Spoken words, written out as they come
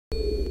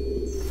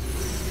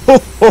Ho,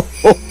 ho,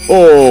 ho,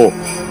 ho!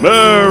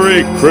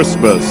 Merry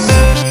Christmas!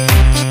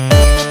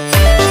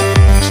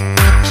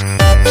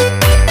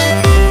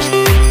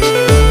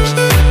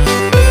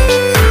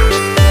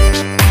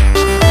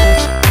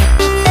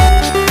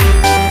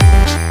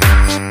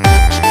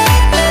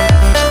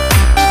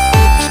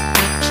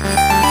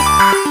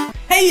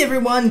 Hey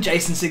everyone,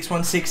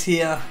 Jason616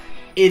 here.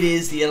 It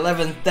is the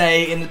 11th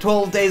day in the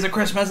 12 Days of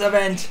Christmas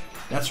event.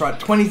 That's right,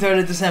 23rd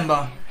of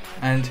December.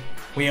 And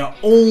we are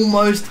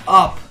almost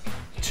up.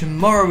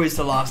 Tomorrow is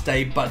the last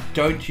day, but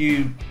don't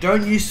you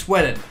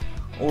sweat it.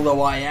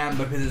 Although I am,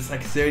 because it's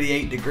like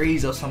 38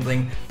 degrees or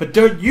something. But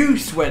don't you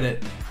sweat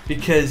it,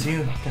 because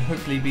you can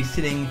hopefully be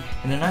sitting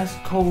in a nice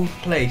cold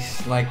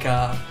place like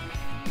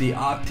the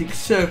Arctic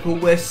Circle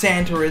where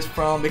Santa is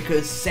from,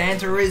 because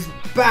Santa is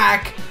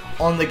back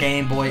on the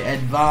Game Boy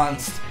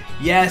Advanced.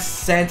 Yes,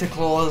 Santa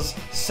Claus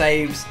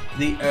saves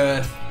the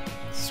Earth.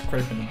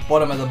 Scraping the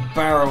bottom of the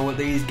barrel with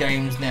these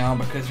games now,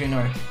 because you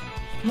know,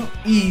 it's not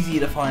easy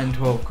to find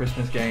 12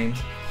 Christmas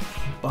games,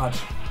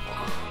 but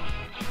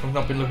I've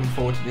not been looking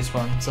forward to this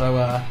one, so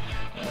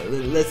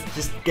let's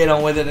just get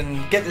on with it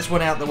and get this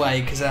one out the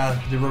way, because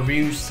the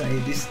reviews say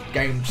this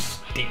game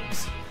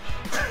stinks.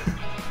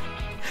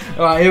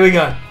 Alright, here we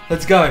go.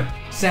 Let's go.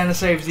 Santa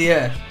saves the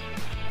Earth.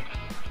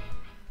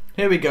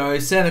 Here we go.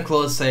 Santa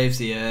Claus saves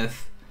the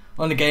Earth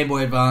on the Game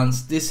Boy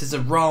Advance. This is a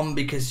ROM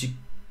because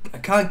I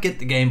can't get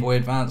the Game Boy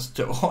Advance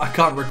I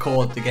can't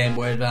record the Game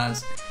Boy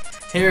Advance.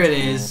 Here it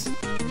is.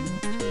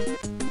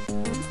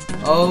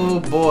 Oh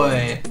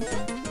boy.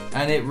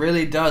 And it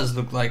really does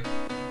look like...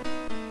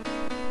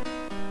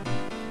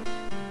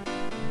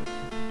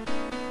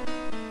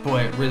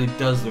 Boy, it really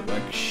does look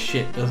like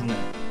shit, doesn't it?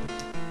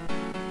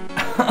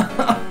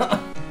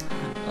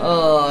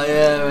 Oh,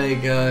 there we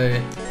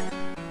go.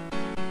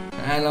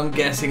 And I'm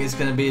guessing it's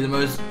going to be the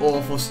most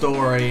awful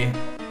story.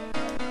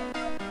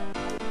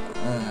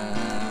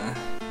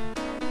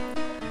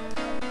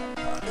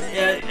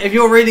 Yeah, if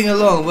you're reading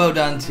along, well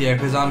done to you,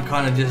 because I'm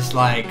kind of just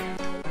like...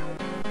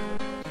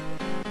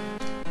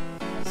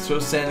 Saw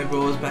Santa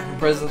Claus packing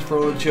presents for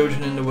all the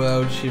children in the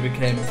world, she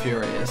became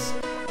furious.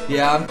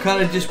 Yeah, I'm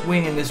kind of just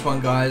winging this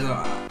one, guys.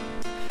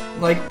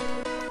 Like,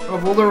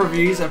 of all the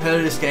reviews I've heard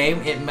of this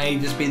game, it may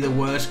just be the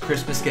worst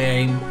Christmas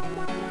game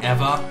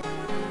ever.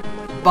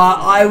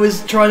 But I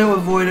was trying to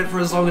avoid it for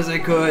as long as I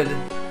could.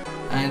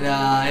 And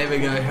here we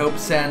go, help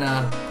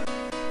Santa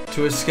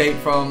to escape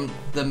from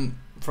the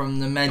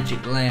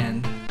magic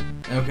land.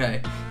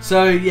 Okay,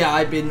 so yeah,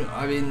 I've been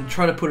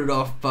trying to put it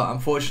off, but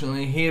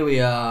unfortunately here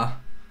we are.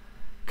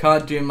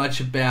 Can't do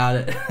much about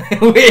it.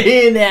 We're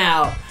here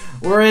now.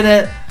 We're in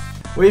it.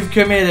 We've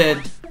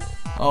committed.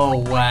 Oh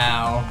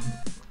wow.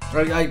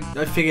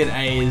 I figured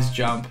A is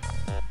jump.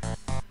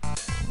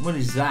 What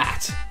is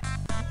that?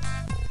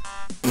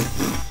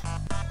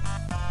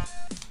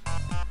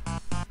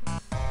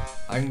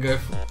 I can go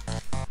for...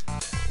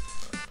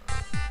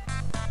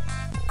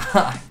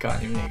 I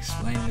can't even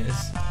explain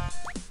this.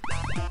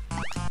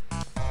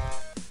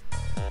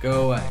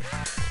 Go away.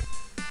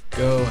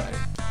 Go away.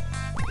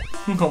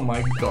 Oh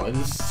my god,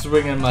 just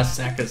swinging my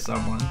sack at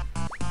someone.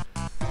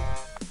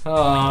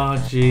 Oh,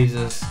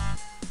 Jesus.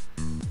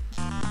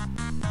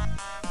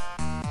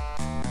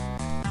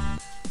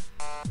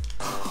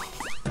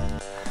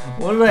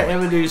 What did I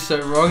ever do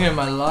so wrong in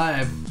my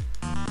life?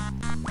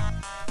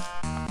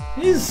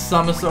 He's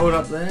somersault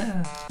up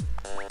there.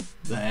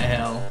 The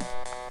hell?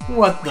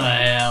 What the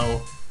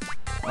hell?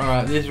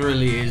 Alright, this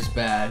really is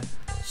bad.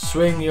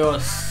 Swing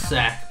your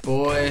sack,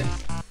 boy.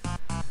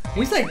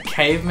 He's like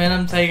caveman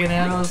I'm taking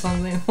out or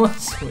something.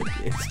 What's with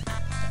this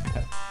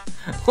crap?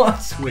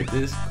 What's with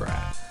this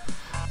crap?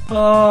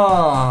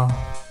 Oh.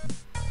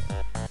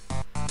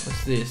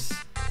 What's this?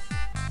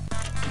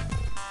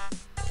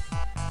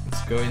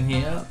 Let's go in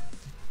here.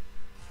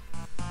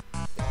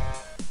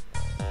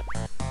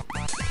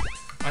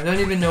 I don't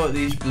even know what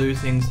these blue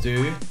things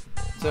do.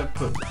 So that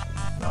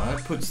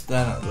puts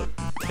that at the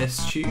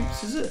test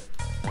tubes, is it?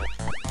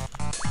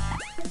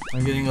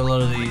 I'm getting a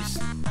lot of these.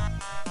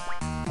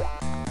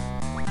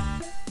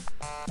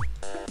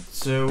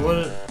 So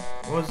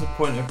what's the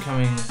point of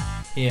coming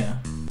here?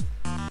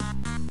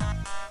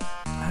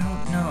 I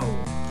don't know.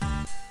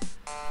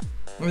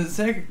 I mean,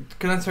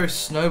 can I throw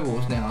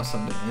snowballs now or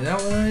something? Is that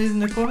what that is in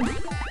the corner?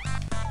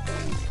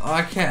 Oh,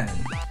 I can.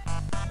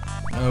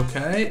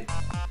 Okay.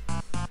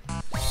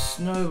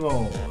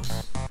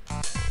 Snowballs.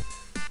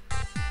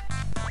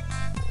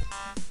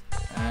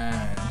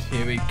 And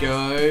here we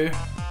go.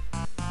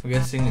 I'm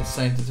guessing it's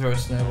safe to throw a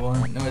snowball.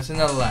 No, it's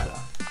another ladder.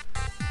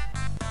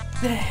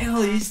 What the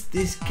hell is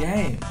this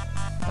game?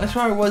 That's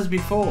where I was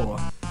before.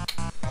 What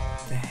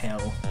the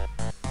hell?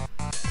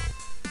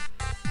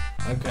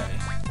 Okay.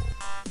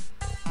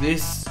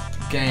 This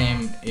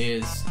game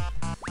is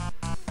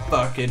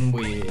fucking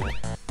weird. Do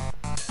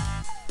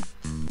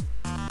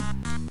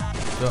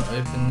I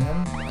open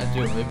them? I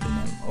do open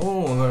them.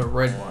 Oh, I got a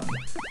red one.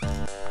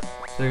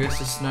 So I guess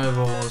the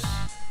snowballs.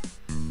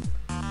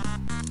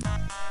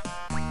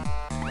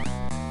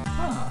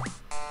 Huh.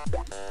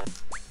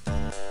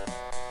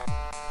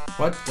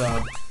 What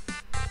the?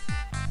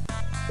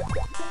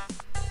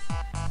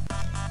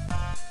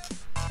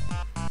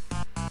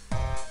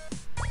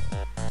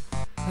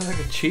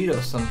 cheat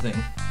or something.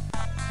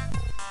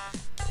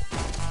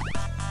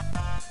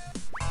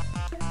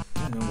 I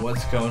don't know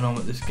what's going on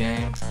with this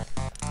game.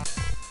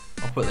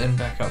 I'll put them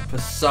back up for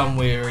some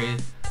weird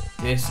reason.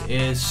 This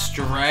is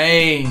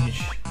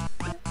strange.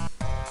 I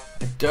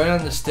don't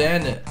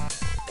understand it.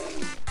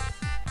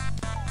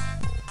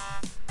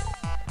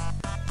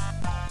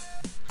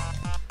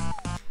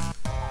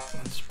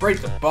 Let's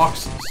break the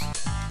boxes.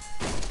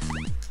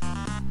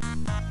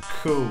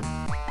 Cool.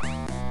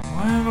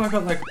 Why have I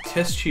got like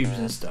test tubes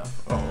and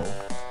stuff? Uh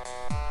oh.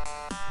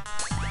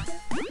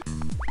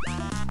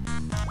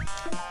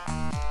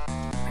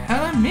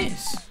 How'd I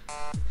miss?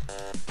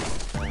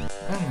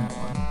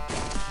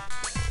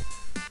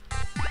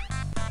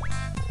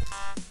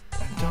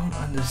 I don't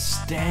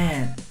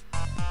understand.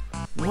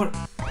 What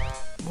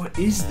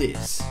is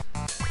this?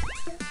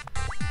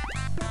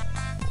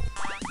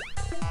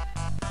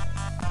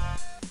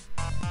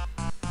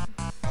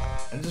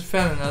 I just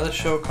found another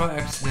shortcut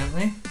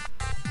accidentally.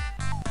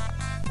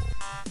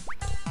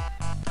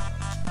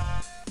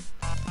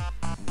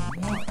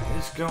 What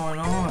is going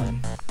on?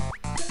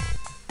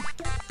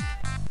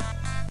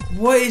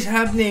 What is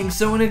happening?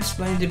 Someone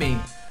explain to me.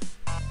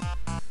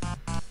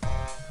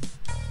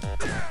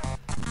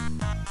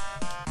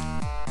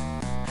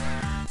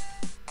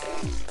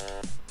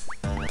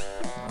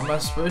 Am I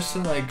supposed to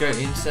like go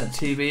instant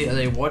TV? Are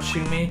they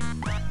watching me?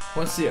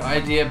 What's the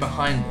idea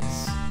behind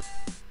this?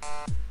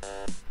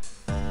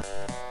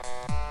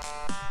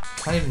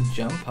 Can't even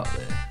jump up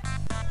there.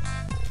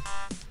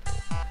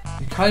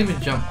 You can't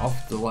even jump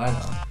off the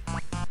ladder.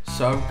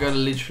 So I've got to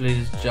literally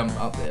just jump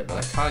up there, but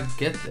I can't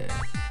get there.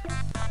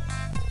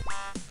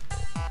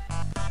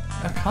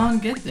 I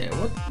can't get there.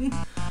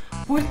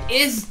 What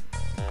is?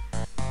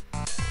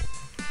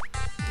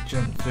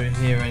 Jump through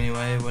here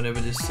anyway, whatever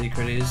this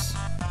secret is.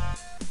 I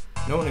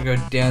don't want to go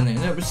down there.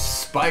 There was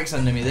spikes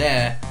under me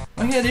there.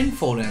 Lucky I didn't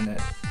fall down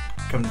there.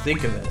 Come to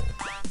think of it.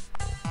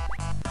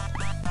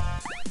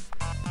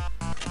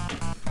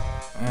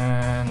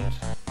 And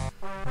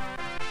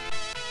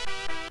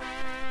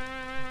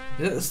is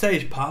that the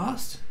stage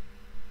past?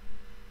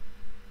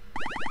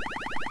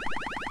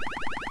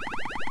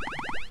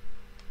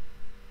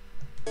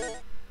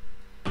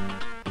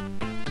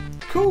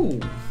 Cool,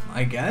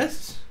 I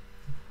guess.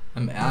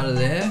 I'm out of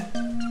there.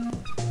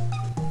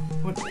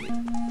 What?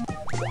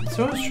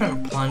 Someone's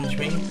trying to plunge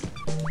me.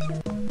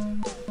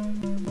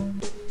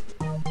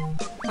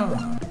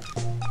 Huh.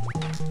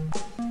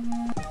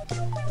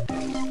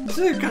 This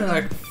is kind of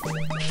like...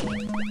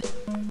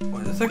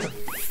 What, it's like a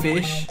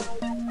fish?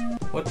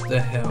 What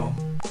the hell?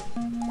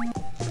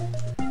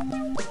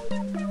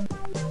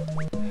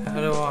 How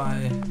do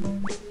I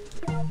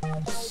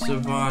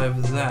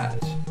survive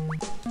that?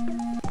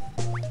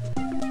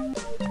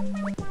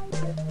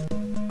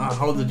 Ah,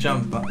 hold the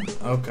jump button.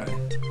 Okay.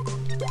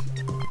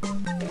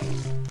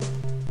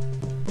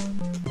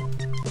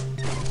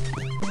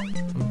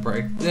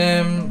 Break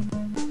them.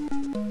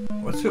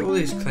 What's with all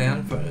these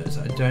clown photos?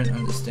 I don't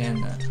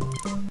understand that.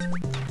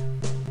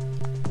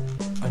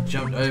 I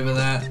jumped over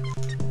that.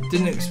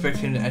 Didn't expect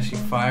him to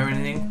actually fire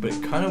anything, but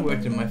it kind of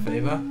worked in my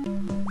favor.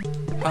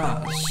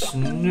 Ah,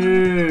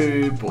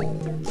 snowballs.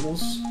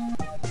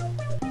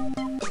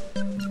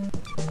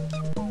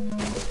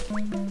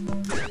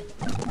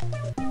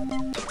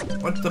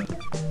 What the?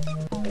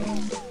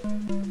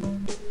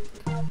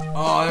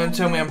 Oh, don't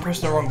tell me I'm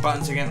pressing the wrong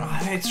buttons again. Oh,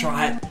 that's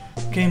right.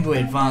 Gameboy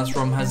Advance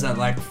ROM has that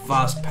like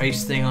fast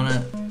pace thing on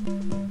it.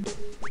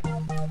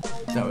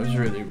 That was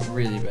really,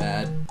 really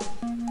bad.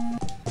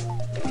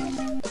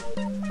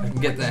 I can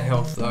get that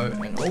health though,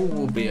 and all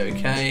will be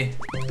okay.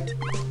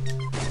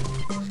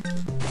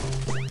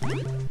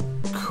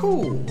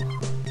 Cool.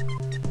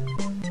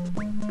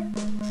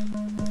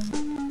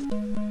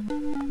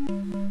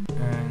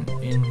 And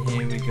in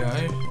here we go.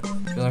 I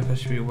feel like I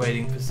should be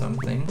waiting for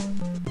something.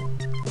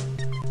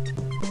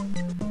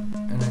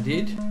 And I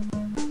did.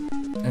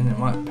 And it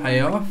might pay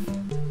off.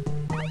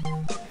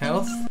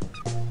 Health.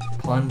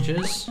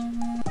 Plunges.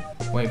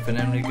 Wait for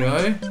them to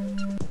go.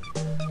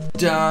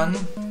 Done.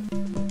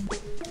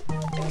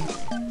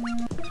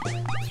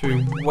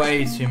 Through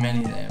way too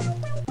many of them.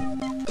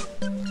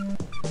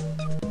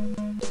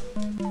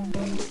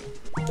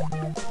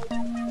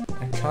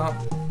 I can't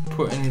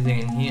put anything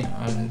in here,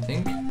 I don't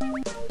think.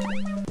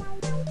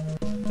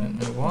 Don't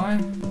know why.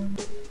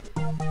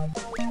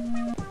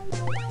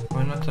 Have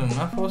I not done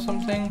enough or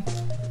something?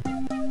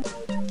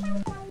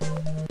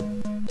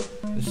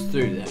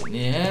 Through that,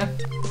 yeah.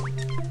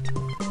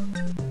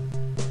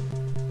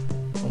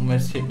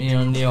 Almost hit me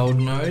on the old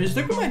nose.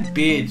 Look at my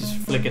beard just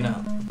flicking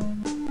up.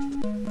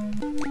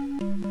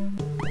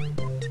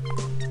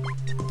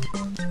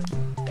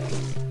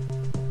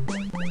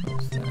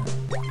 What's that?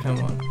 Come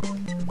on.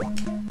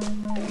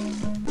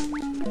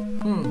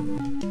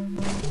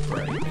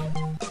 Break.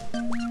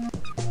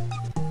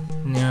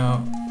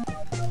 Now,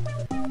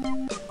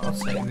 I'll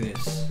take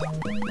this.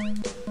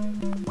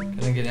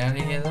 Can I get out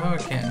of here though? I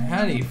can.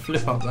 How do you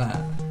flip up that?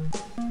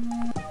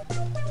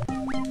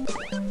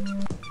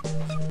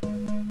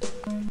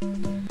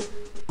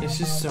 It's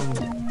just some...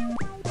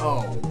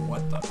 Oh,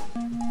 what the?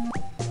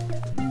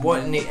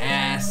 What in the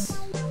ass?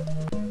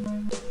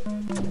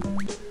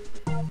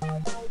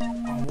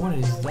 Oh, what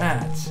is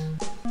that?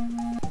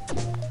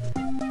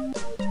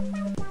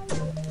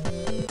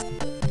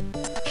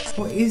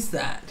 What is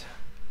that?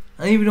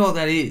 I don't even know what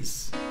that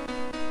is.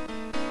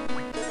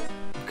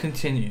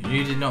 Continue.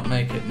 You did not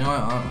make it. No,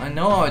 I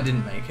know I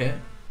didn't make it.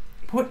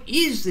 What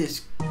is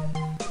this?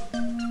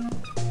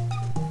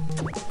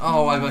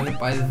 Oh, I got hit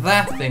by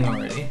that thing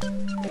already.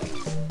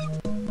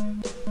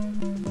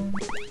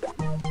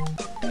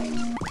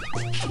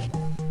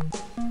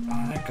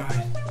 Oh, that guy.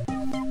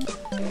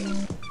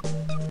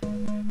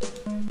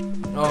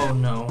 Oh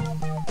no.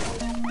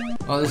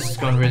 Oh, this has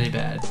gone really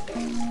bad.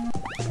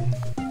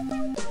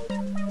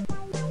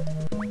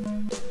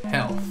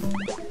 Health.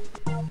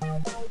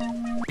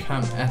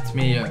 Come at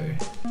me, yo.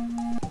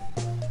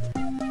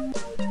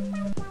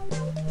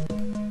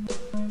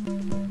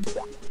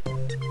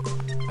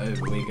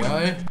 Over we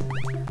go.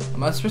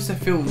 Am I supposed to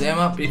fill them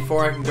up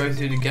before I can go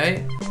through the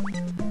gate?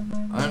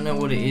 I don't know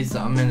what it is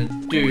that I'm gonna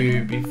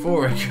do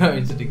before I go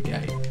into the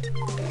gate.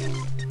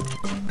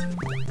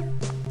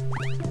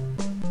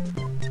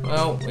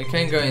 Well, we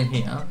can go in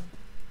here.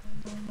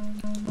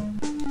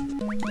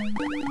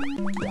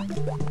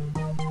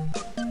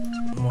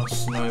 More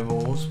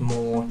snowballs,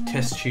 more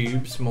test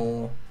tubes,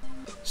 more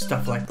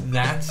stuff like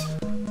that.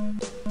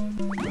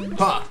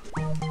 Ha!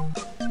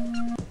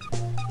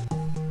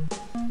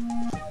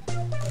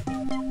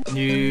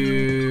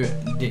 You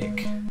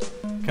dick.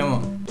 Come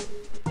on.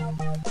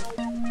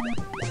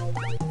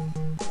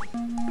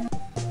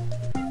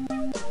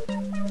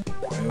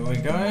 There we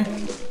go.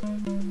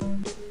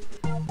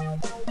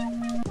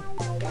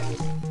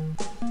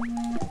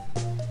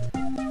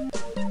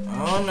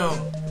 Oh no.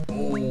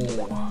 Oh.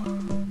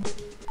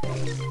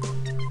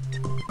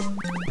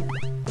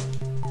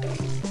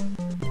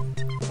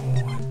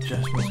 Oh, I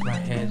just missed my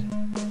head.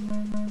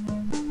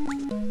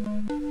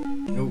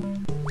 Nope.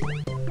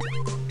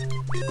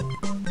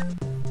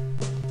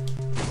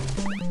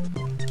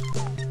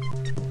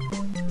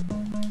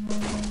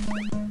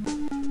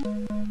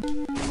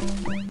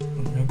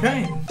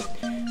 Okay.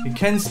 You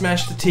can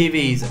smash the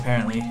TVs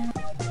apparently.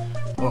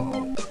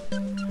 Uh-oh.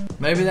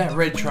 Maybe that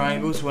red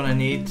triangle is what I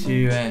need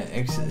to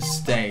exit the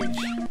stage.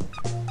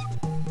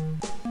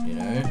 You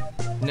know,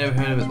 never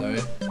heard of it though.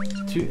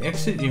 To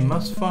exit, you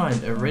must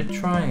find a red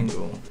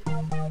triangle.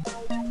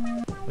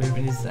 What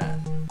even is that?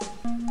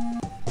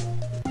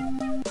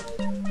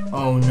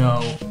 Oh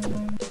no.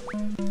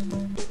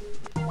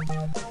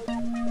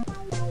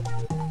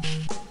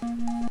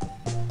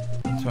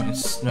 I'm throwing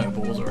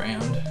snowballs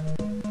around.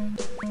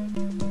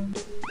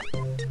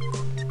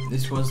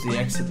 This was the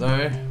exit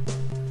though.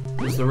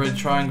 Was the red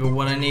triangle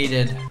what I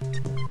needed?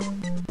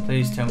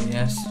 Please tell me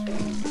yes.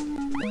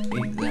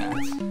 Eat that.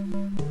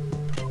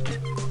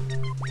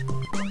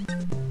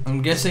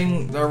 I'm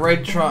guessing the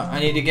red I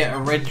need to get a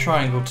red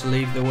triangle to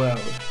leave the world.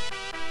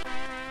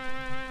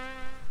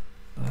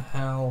 The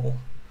hell?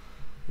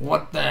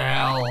 What the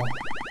hell?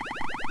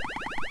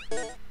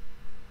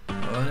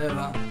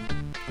 Whatever.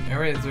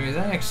 Area 3, is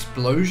that an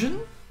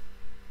explosion?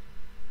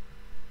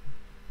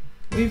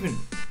 Even.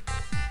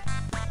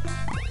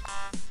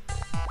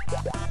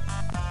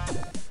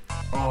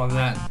 Oh,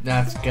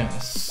 that's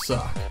gonna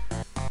suck.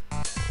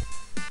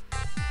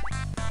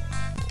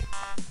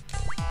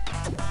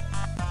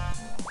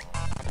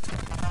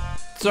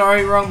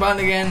 Sorry, wrong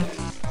button again.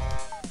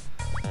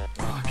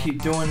 Oh, I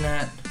keep doing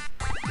that.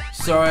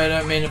 Sorry, I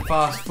don't mean to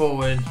fast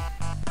forward.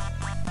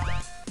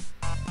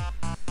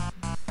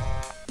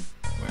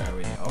 Where are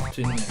we off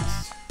to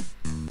next?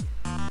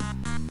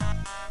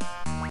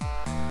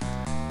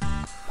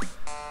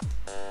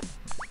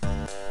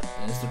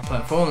 There's the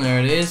platform, there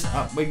it is.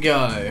 Up we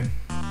go.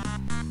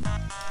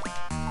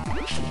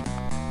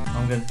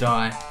 I'm gonna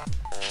die.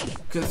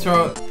 Gonna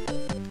throw it.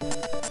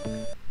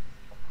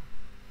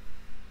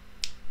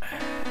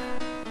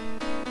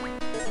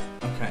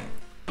 Okay.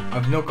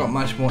 I've not got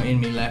much more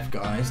in me left,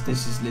 guys.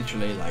 This is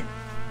literally like.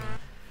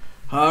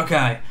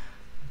 Okay.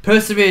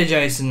 Persevere,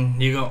 Jason.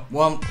 You got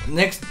one.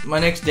 My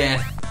next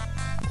death.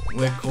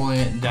 We're calling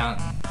it done.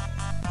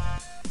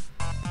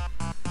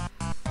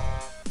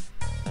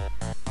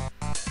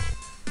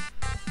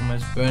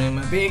 Almost burning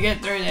my beer.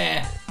 Get through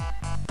there.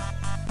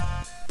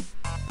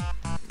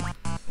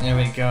 There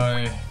we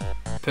go.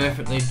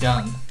 Perfectly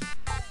done.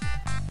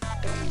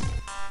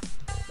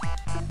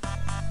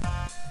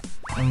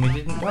 And we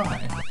didn't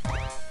die.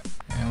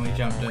 And we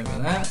jumped over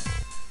that.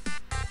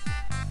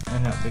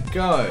 And up we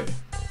go.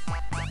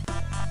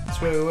 That's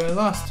where we were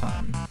last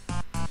time.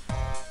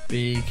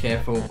 Be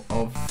careful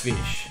of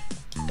fish.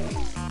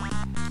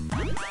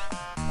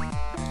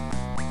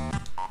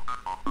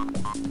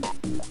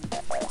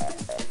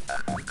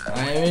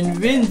 I am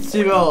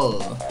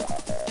invincible!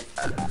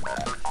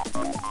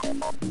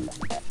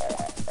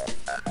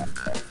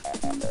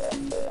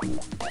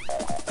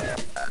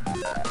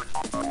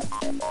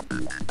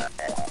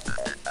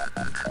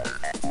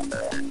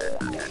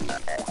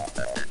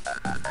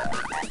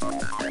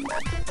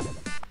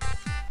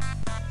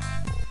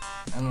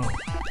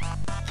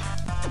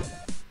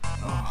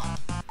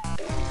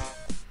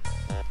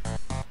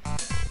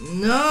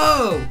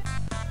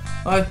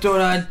 I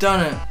thought I'd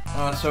done it.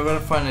 Oh, so I've got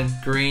to find a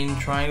green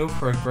triangle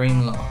for a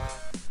green lock.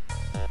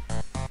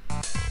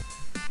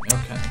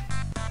 Okay.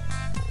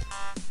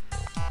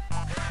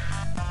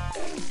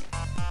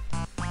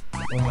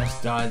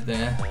 Almost died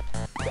there.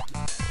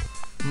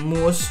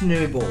 More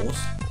snowballs.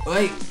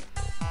 Wait!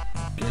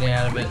 Get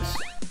out of it.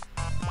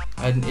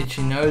 I had an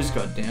itchy nose,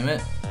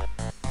 goddammit.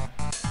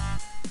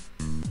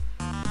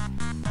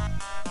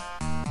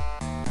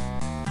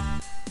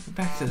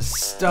 Back to the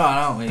start,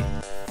 aren't we?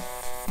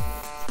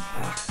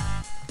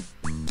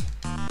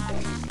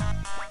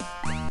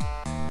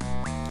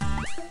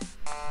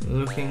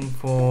 Looking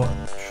for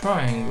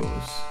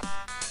triangles.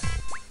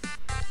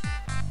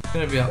 It's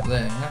gonna be up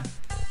there.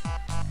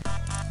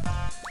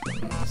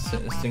 Let's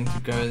set this thing to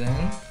go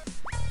then.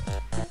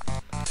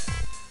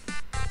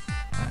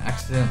 I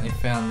accidentally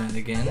found that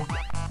again.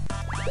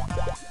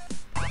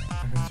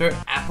 I can throw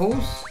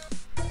apples?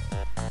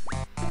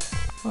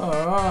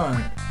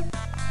 Alright.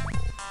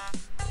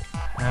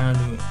 How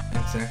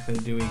exactly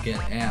do we get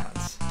out?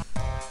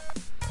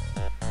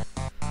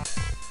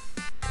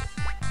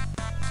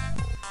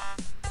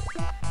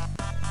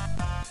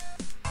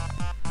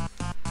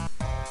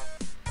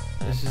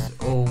 This is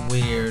all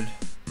weird.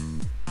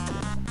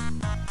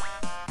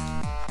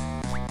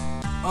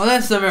 Oh,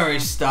 that's the very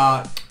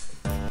start.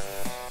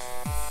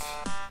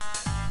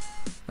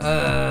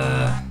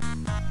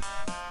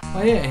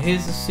 Oh yeah,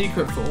 here's the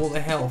secret for all the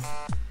health.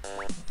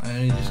 I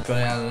only just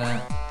got out of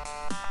that.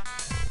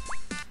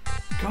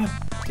 God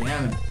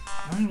damn it.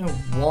 I don't know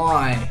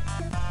why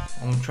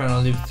I'm trying to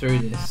live through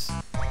this.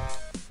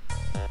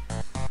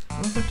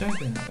 What if I don't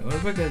go that way? What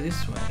if I go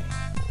this way?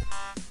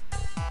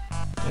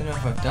 I don't know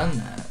if I've done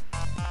that.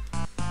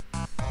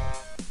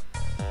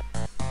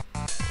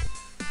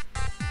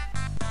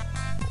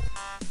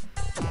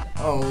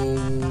 Oh,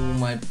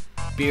 my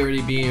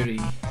beardy.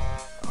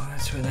 Oh,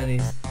 that's where that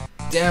is.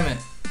 Damn it.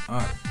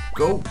 Alright,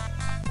 go.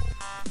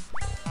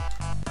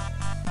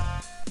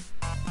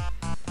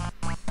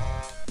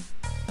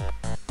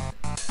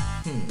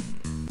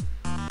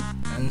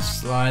 And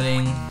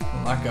sliding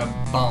like a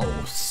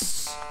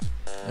boss.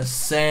 A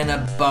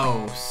Santa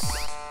boss.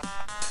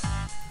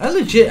 I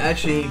legit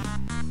actually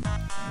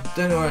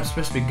don't know where I'm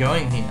supposed to be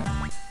going here.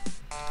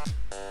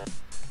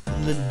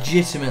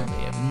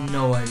 Legitimately have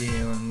no idea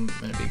where I'm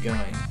going to be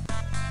going.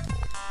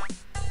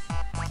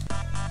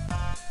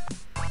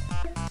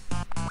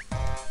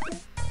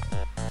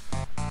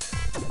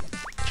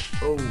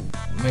 Oh,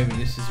 maybe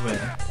this is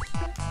where.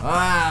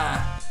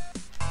 Ah!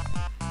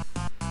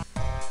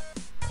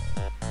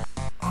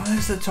 Oh,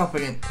 there's the top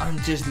again. I'm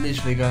just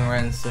literally going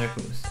around in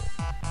circles.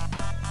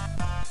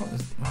 What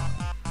was?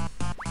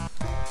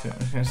 So I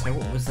was going to say,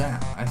 what was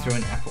that? I threw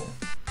an apple.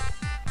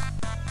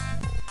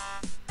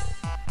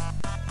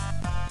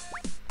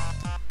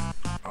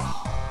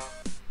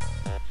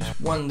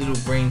 One little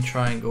green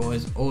triangle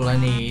is all I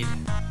need.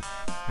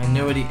 I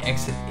know where the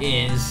exit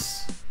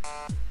is.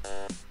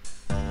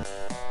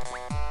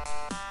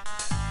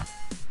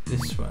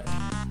 This way.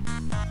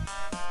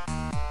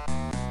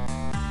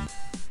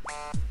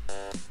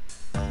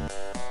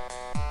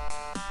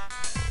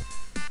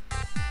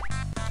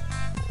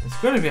 It's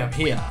got to be up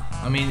here.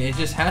 I mean, it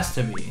just has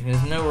to be.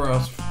 There's nowhere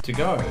else to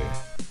go.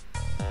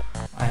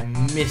 I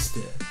missed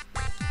it.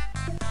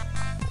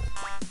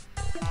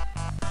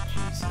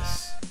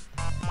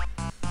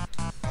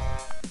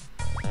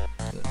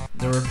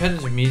 The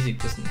repetitive music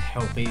doesn't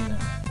help either.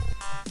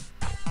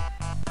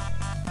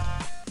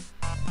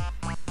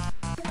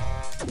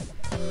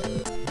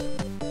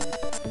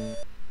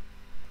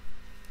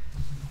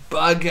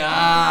 Bugger!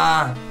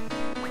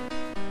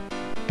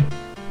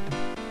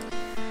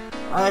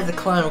 I had to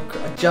climb,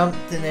 I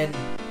jumped and then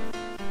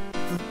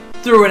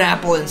threw an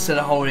apple instead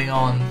of holding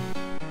on.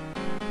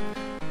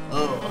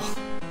 Ugh.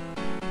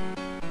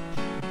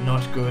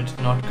 Not good,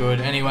 not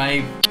good.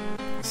 Anyway,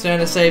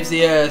 Santa saves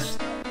the Earth.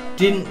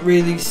 Didn't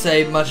really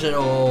save much at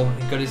all.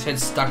 He got his head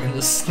stuck in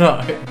the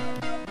snow.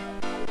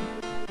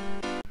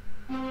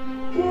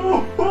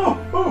 Ho, ho,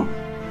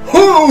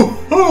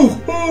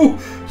 ho!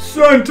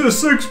 Santa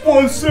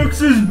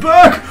 616 is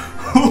back!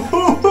 Ho,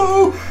 ho,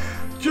 ho!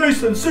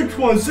 Jason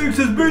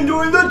 616 has been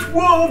doing the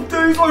 12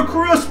 days of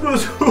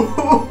Christmas! Ho,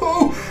 ho,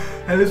 ho!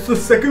 And it's the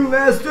second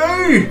last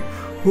day!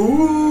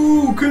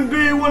 Who can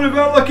be one of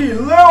our lucky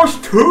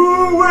last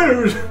 2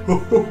 winners? Ho,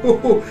 ho,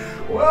 ho!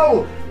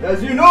 Well,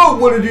 as you know,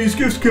 one of these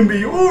gifts can be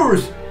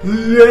yours.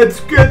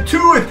 Let's get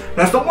to it.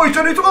 Let's not waste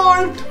any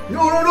time.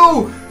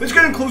 No. It's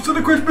getting close to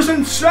the Christmas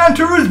and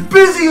Santa is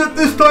busy at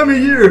this time of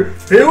year.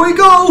 Here we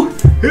go.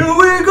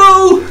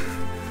 Go.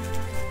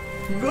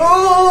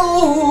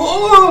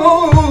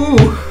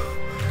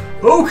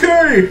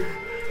 Okay.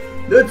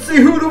 Let's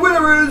see who the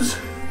winner is.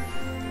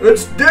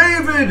 It's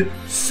David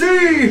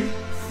C.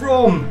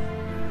 from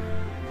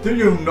the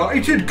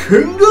United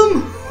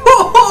Kingdom.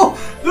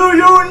 The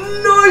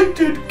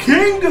United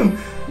Kingdom!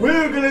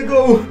 We're gonna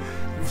go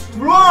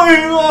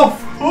flying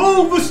off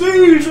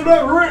overseas in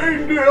that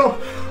reindeer!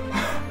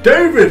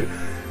 David,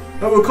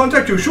 I will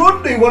contact you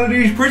shortly. One of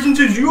these presents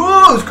is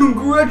yours!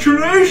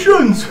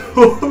 Congratulations!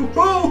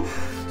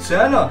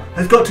 Santa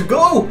has got to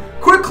go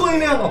quickly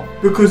now,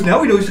 because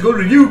now he knows to go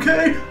to the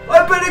UK.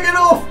 I better get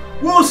off.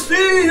 We'll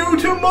see you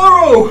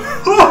tomorrow.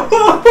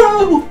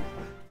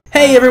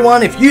 Hey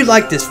everyone, if you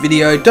liked this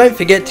video, don't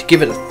forget to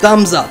give it a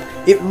thumbs up.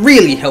 It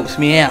really helps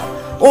me out.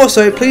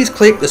 Also, please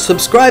click the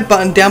subscribe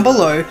button down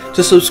below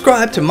to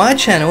subscribe to my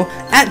channel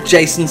at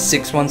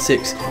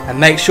Jason616, and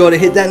make sure to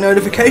hit that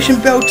notification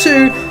bell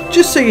too,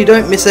 just so you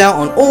don't miss out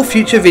on all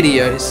future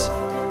videos.